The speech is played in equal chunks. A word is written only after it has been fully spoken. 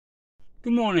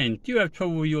Good morning. Do you have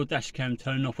trouble with your dash cam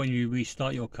turning off when you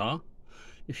restart your car?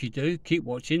 If you do, keep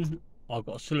watching. I've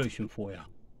got a solution for you.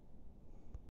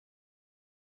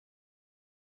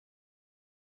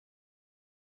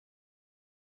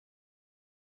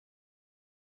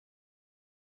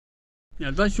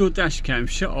 Now, does your dash cam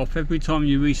shut off every time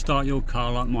you restart your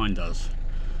car like mine does?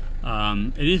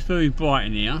 It is very bright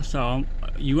in here, so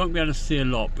you won't be able to see a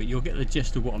lot, but you'll get the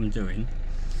gist of what I'm doing.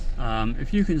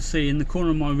 If you can see in the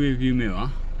corner of my rear view mirror,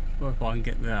 or if I can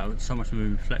get there with so much of a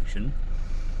reflection,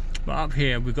 but up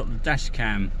here we've got the dash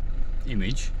cam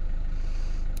image.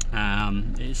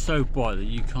 It's so bright that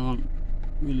you can't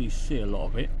really see a lot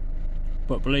of it,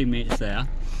 but believe me, it's there.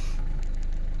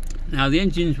 Now the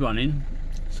engine's running,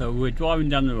 so we're driving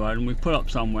down the road and we pull up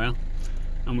somewhere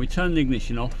and we turn the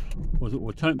ignition off, or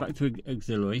we'll turn it back to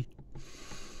auxiliary,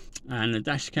 and the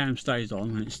dash cam stays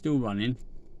on and it's still running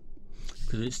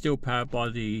because it's still powered by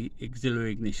the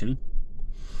auxiliary ignition.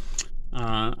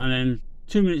 And then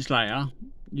 2 minutes later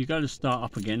you go to start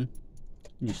up again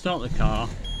and you start the car,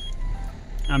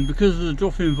 and because of the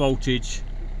drop in voltage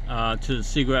to the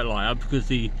cigarette lighter, because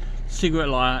the cigarette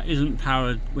lighter isn't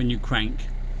powered when you crank,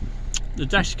 the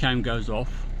dash cam goes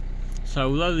off. So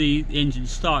although the engine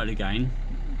started again,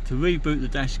 to reboot the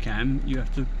dash cam you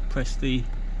have to press the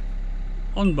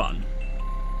on button.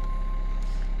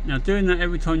 Now doing that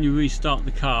every time you restart the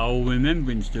car, or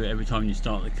remembering to do it every time you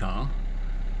start the car,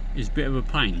 is a bit of a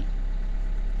pain.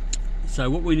 So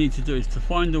what we need to do is to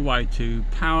find a way to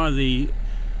power the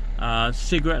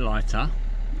cigarette lighter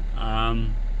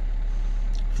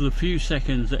for the few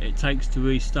seconds that it takes to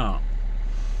restart.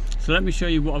 So let me show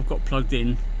you what I've got plugged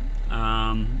in,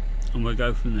 and we'll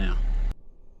go from there.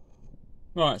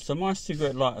 Right, so my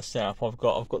cigarette lighter setup, I've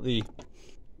got the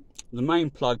main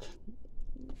plug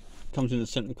comes in the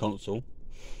center console,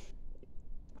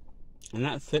 and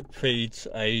that feeds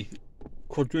a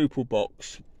quadruple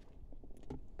box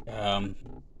down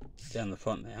the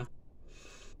front there,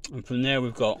 and from there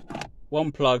we've got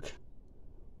one plug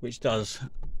which does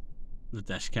the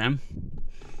dash cam,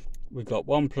 we've got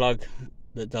one plug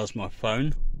that does my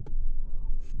phone,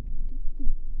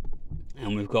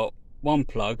 and we've got one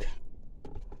plug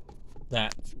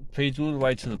that feeds all the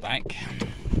way to the back.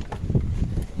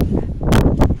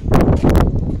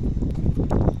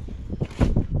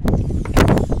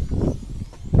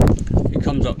 It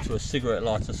comes up to a cigarette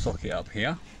lighter socket up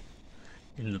here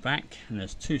in the back, and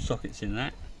there's two sockets in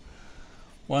that.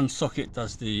 One socket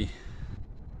does the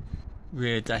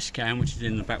rear dash cam, which is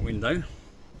in the back window,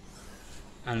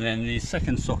 and then the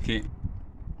second socket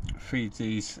feeds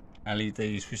these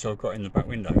LEDs which I've got in the back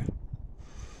window.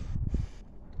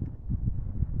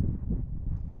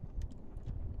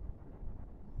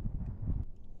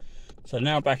 So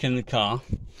now back in the car.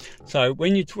 So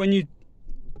when you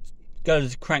go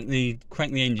to crank the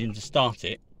engine to start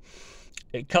it,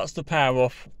 it cuts the power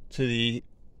off to the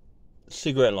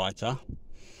cigarette lighter.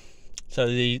 So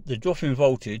the drop in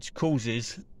voltage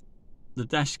causes the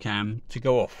dash cam to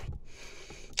go off.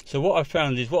 So what I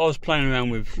found is, what I was playing around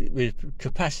with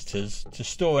capacitors to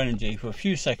store energy for a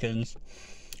few seconds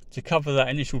to cover that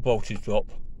initial voltage drop.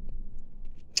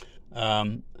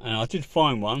 And I did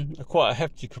find one, quite a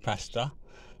hefty capacitor,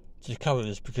 to cover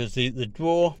this, because the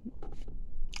draw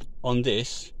on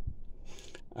this,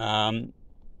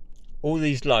 all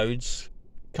these loads,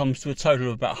 comes to a total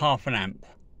of about half an amp,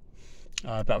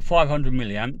 about 500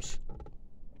 milliamps.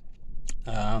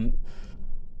 And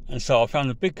so I found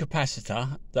a big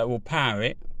capacitor that will power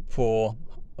it for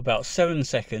about 7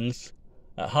 seconds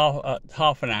at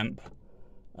half an amp,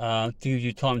 to give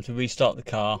you time to restart the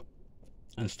car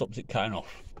and stops it cutting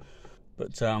off.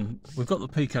 But we've got the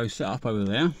pico set up over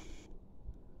there.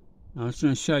 I'm just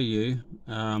going to show you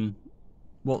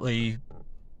what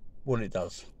it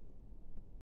does.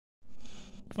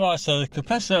 Right, so the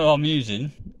capacitor I'm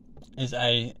using is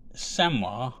a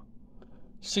Sanwa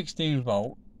 16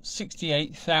 volt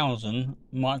 68,000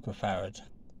 microfarad.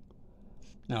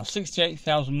 Now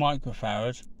 68,000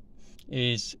 microfarad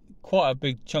is quite a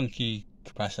big chunky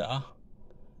capacitor,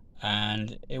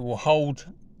 and it will hold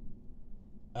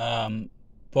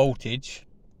voltage.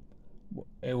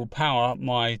 It will power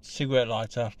my cigarette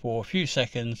lighter for a few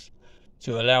seconds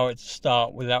to allow it to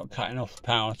start without cutting off the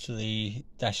power to the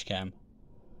dash cam.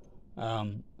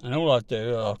 And all I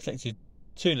do, I've connected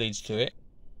 2 leads to it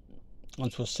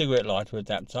onto a cigarette lighter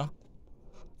adapter,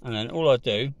 and then all I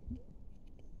do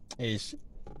is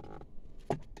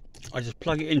I just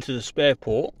plug it into the spare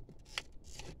port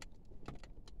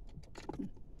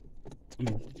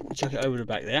and chuck it over the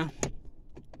back there.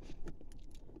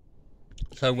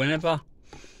 So whenever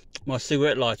my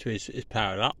cigarette lighter is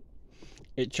powered up,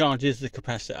 it charges the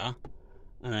capacitor,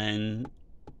 and then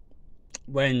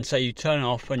when, say, you turn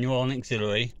off when you're on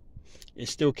auxiliary,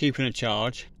 it's still keeping a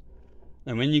charge,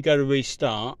 and when you go to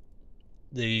restart,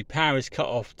 the power is cut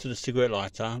off to the cigarette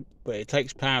lighter, but it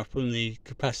takes power from the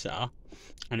capacitor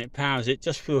and it powers it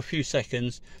just for a few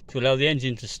seconds to allow the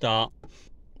engine to start,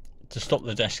 to stop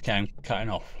the dash cam cutting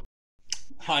off.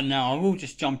 Hi, now I will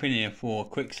just jump in here for a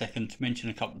quick second to mention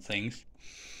a couple of things.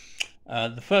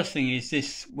 The first thing is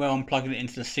this, where I'm plugging it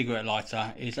into the cigarette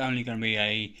lighter, is only going to be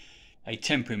a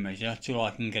temporary measure till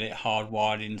I can get it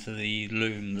hardwired into the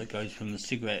loom that goes from the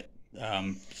cigarette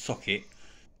socket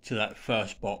to that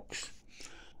first box.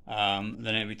 Then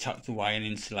it'll be tucked away and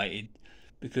insulated,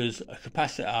 because a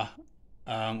capacitor,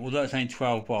 although it's only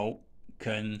 12 volt,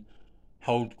 can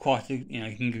hold quite a,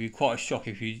 it can give you quite a shock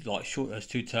if you like short those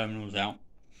two terminals out.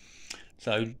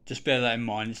 So just bear that in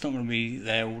mind, it's not going to be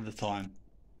there all the time.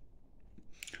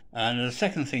 And the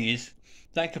second thing is,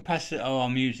 that capacitor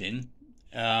I'm using,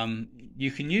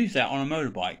 you can use that on a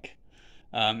motorbike.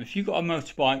 If you've got a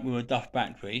motorbike with a Duff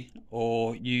battery,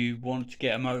 or you want to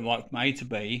get a motorbike from A to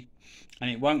B and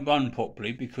it won't run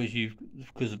properly because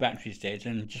the battery's dead,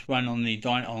 and just run on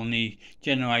the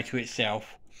generator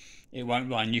itself, it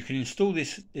won't run. You can install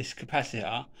this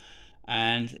capacitor,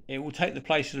 and it will take the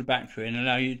place of the battery and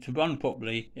allow you to run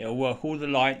properly. It'll work all the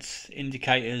lights,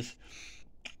 indicators,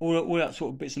 all that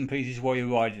sort of bits and pieces while you're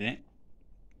riding it.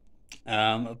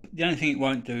 The only thing it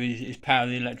won't do is power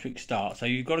the electric start, so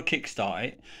you've got to kick start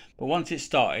it, but once it's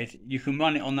started you can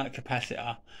run it on that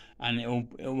capacitor and it'll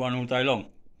run all day long.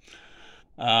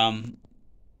 The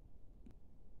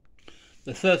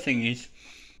third thing is,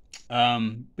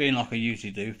 being like I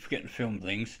usually do, forget to film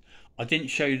things, I didn't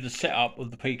show you the setup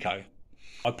of the pico.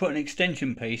 I put an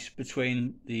extension piece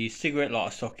between the cigarette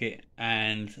lighter socket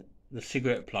and the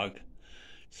cigarette plug,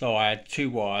 so I had two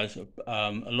wires, a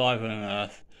live and an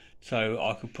earth, so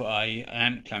I could put an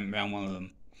amp clamp around one of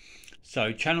them.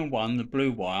 So channel 1, the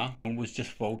blue wire, was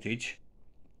just voltage,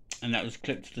 and that was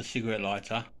clipped to the cigarette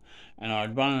lighter, and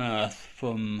I'd run an earth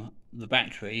from the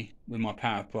battery with my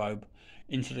power probe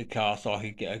into the car so I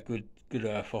could get a good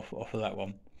earth off of that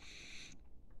one.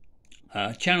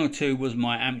 Channel 2 was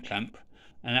my amp clamp,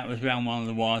 and that was around one of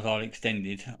the wires I'd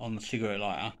extended on the cigarette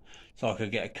lighter so I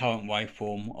could get a current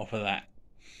waveform off of that.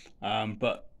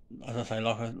 But as I say,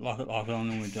 like I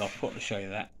normally do, I forgot to show you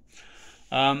that.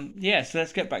 Yeah, so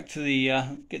let's get back to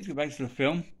the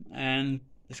film and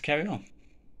let's carry on.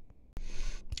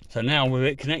 So now with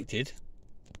it connected,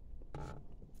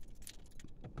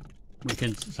 we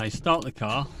can say start the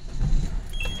car.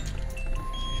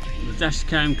 The dash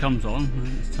cam comes on.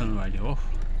 Let's turn the radio off.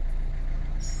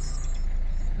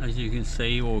 As you can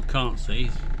see, or can't see,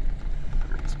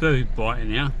 it's very bright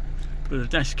in here, but the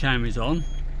dash cam is on.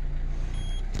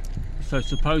 So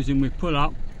supposing we pull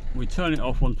up, we turn it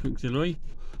off onto auxiliary,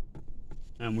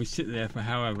 and we sit there for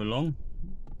however long.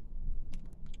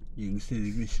 You can see the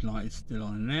ignition light is still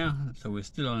on now, so we're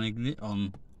still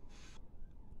on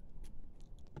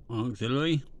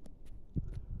auxiliary.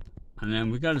 And then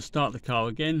we go to start the car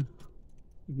again,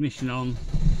 ignition on,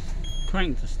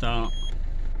 crank to start,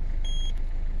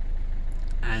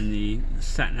 and the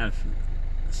sat nav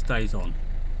stays on.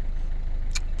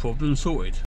 Problem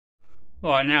sorted.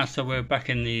 Right, now so we're back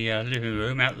in the living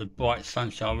room, out the bright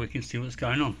sunshine, we can see what's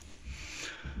going on.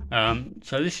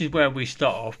 So this is where we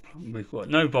start off. We've got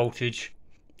no voltage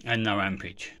and no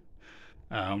ampage.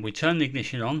 We turn the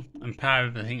ignition on and power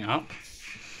everything up,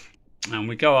 and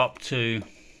we go up to,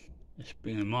 let's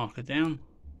bring the marker down.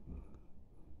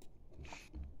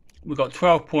 We've got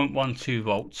 12.12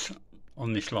 volts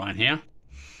on this line here,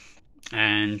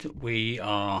 and we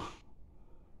are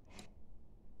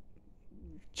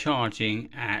charging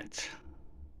at,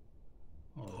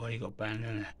 what you got banned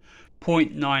in there,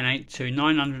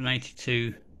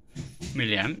 982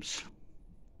 milliamps.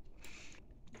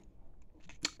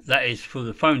 That is for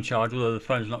the phone charge, although the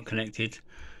phone's not connected.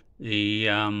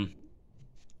 The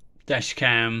dash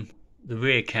cam, the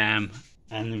rear cam,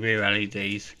 and the rear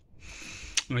LEDs.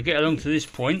 And we get along to this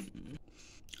point,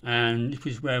 and this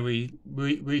is where we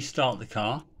restart the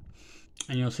car,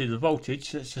 and you'll see the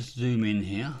voltage. Let's just zoom in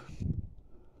here.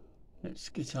 Let's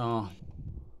get our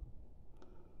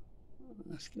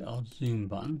zoom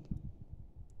button.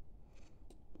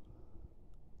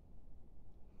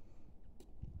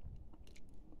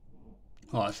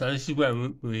 Alright, so this is where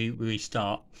we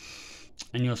restart,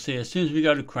 and you'll see as soon as we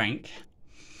go to crank,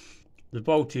 the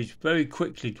voltage very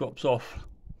quickly drops off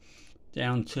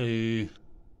down to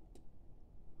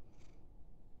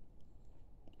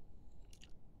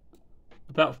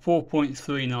about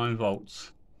 4.39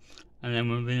 volts. And then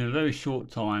within a very short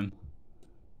time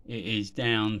it is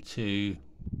down to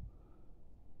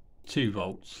 2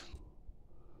 volts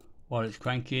while it's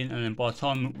cranking, and then by the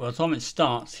time it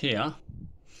starts here,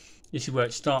 this is where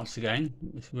it starts again,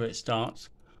 this is where it starts,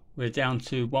 we're down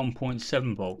to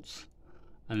 1.7 volts,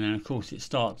 and then of course it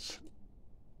starts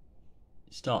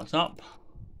up,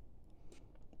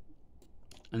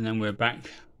 and then we're back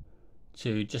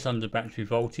to just under battery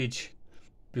voltage.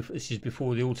 This is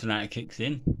before the alternator kicks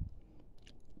in.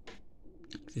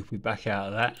 If we back out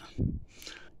of that,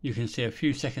 you can see a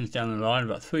few seconds down the line,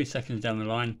 about 3 seconds down the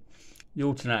line, the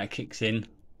alternator kicks in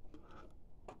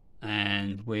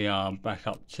and we are back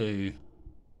up to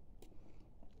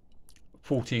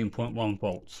 14.1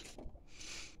 volts.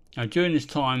 Now during this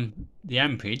time, the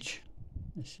ampage,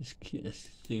 let's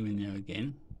zoom in there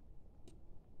again.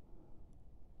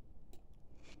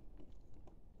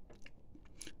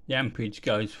 The ampage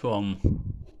goes from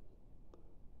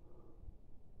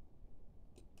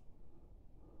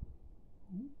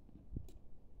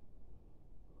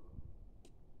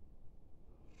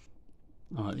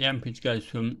the ampage goes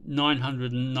from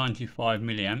 995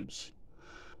 milliamps,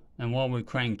 and while we're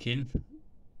cranking,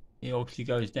 it obviously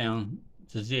goes down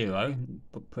to 0,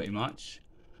 but pretty much.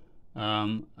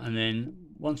 And then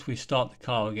once we start the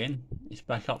car again, it's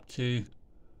back up to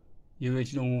the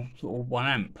original sort of 1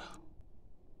 amp,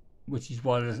 which is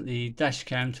why the dash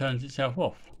cam turns itself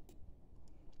off.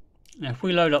 Now if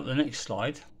we load up the next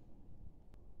slide,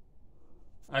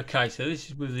 okay, so this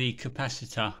is with the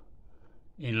capacitor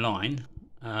in line.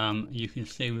 You can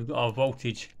see we've got our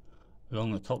voltage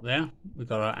along the top there, we've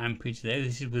got our ampage there.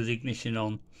 This is with the ignition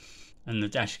on and the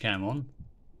dash cam on.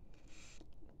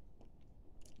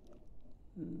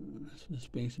 Let's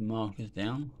bring some markers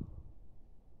down.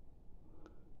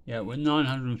 Yeah, we're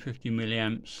 950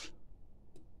 milliamps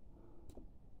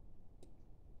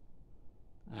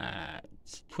at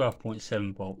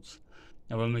 12.7 volts.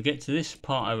 Now when we get to this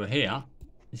part over here,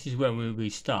 this is where we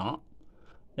restart.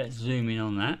 Let's zoom in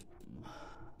on that.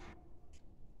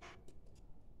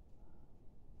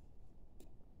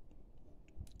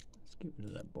 Let's get rid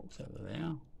of that box over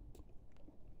there.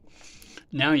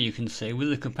 Now you can see with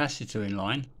the capacitor in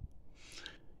line,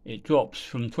 it drops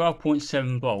from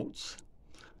 12.7 volts,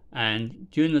 and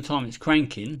during the time it's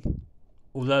cranking,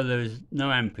 although there is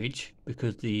no ampage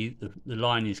because the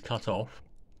line is cut off,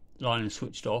 the line is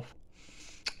switched off,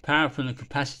 power from the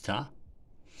capacitor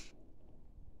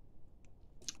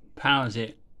powers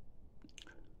it,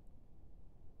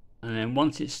 and then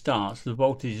once it starts, the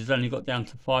voltage has only got down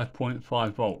to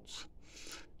 5.5 volts.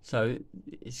 So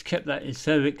it's kept that,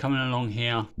 instead of it coming along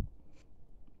here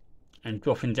and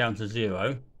dropping down to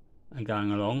 0 and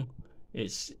going along,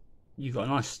 you've got a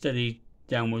nice steady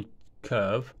downward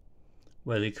curve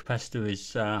where the capacitor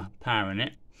is powering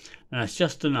it, and that's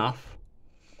just enough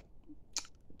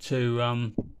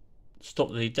to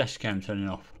stop the dash cam turning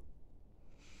off.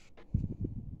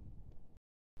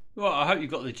 Well, I hope you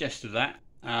got the gist of that.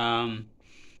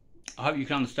 I hope you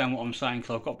can understand what I'm saying,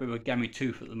 because I've got a bit of a gammy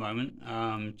tooth at the moment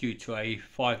due to a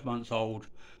 5-month-old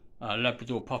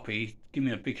Labrador puppy giving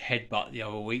me a big headbutt the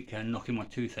other week and knocking my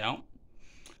tooth out.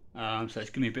 So it's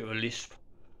giving me a bit of a lisp,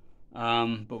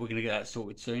 but we're going to get that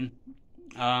sorted soon.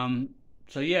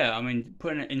 So yeah, I mean,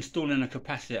 installing a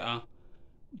capacitor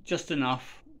just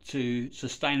enough to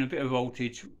sustain a bit of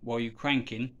voltage while you're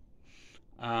cranking,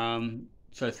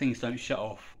 so things don't shut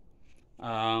off.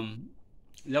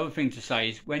 The other thing to say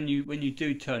is when you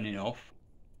do turn it off,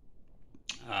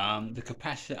 the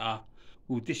capacitor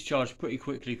will discharge pretty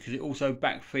quickly, because it also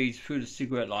back feeds through the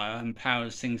cigarette lighter and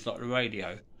powers things like the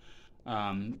radio.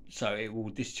 So it will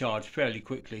discharge fairly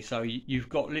quickly. So you've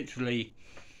got literally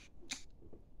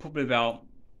probably about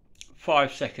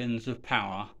 5 seconds of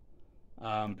power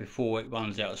before it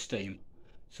runs out of steam.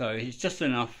 So it's just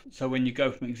enough so when you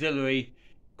go from auxiliary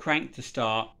crank to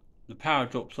start, the power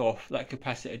drops off, that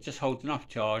capacitor just holds enough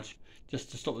charge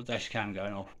just to stop the dash cam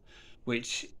going off,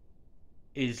 which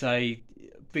is a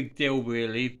big deal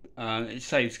really. It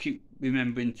saves, keep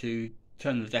remembering to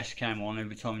turn the dash cam on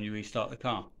every time you restart the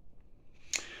car.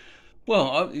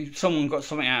 Well, someone got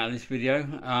something out of this video,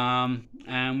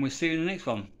 and we'll see you in the next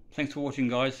one. Thanks for watching,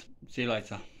 guys. See you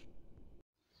later.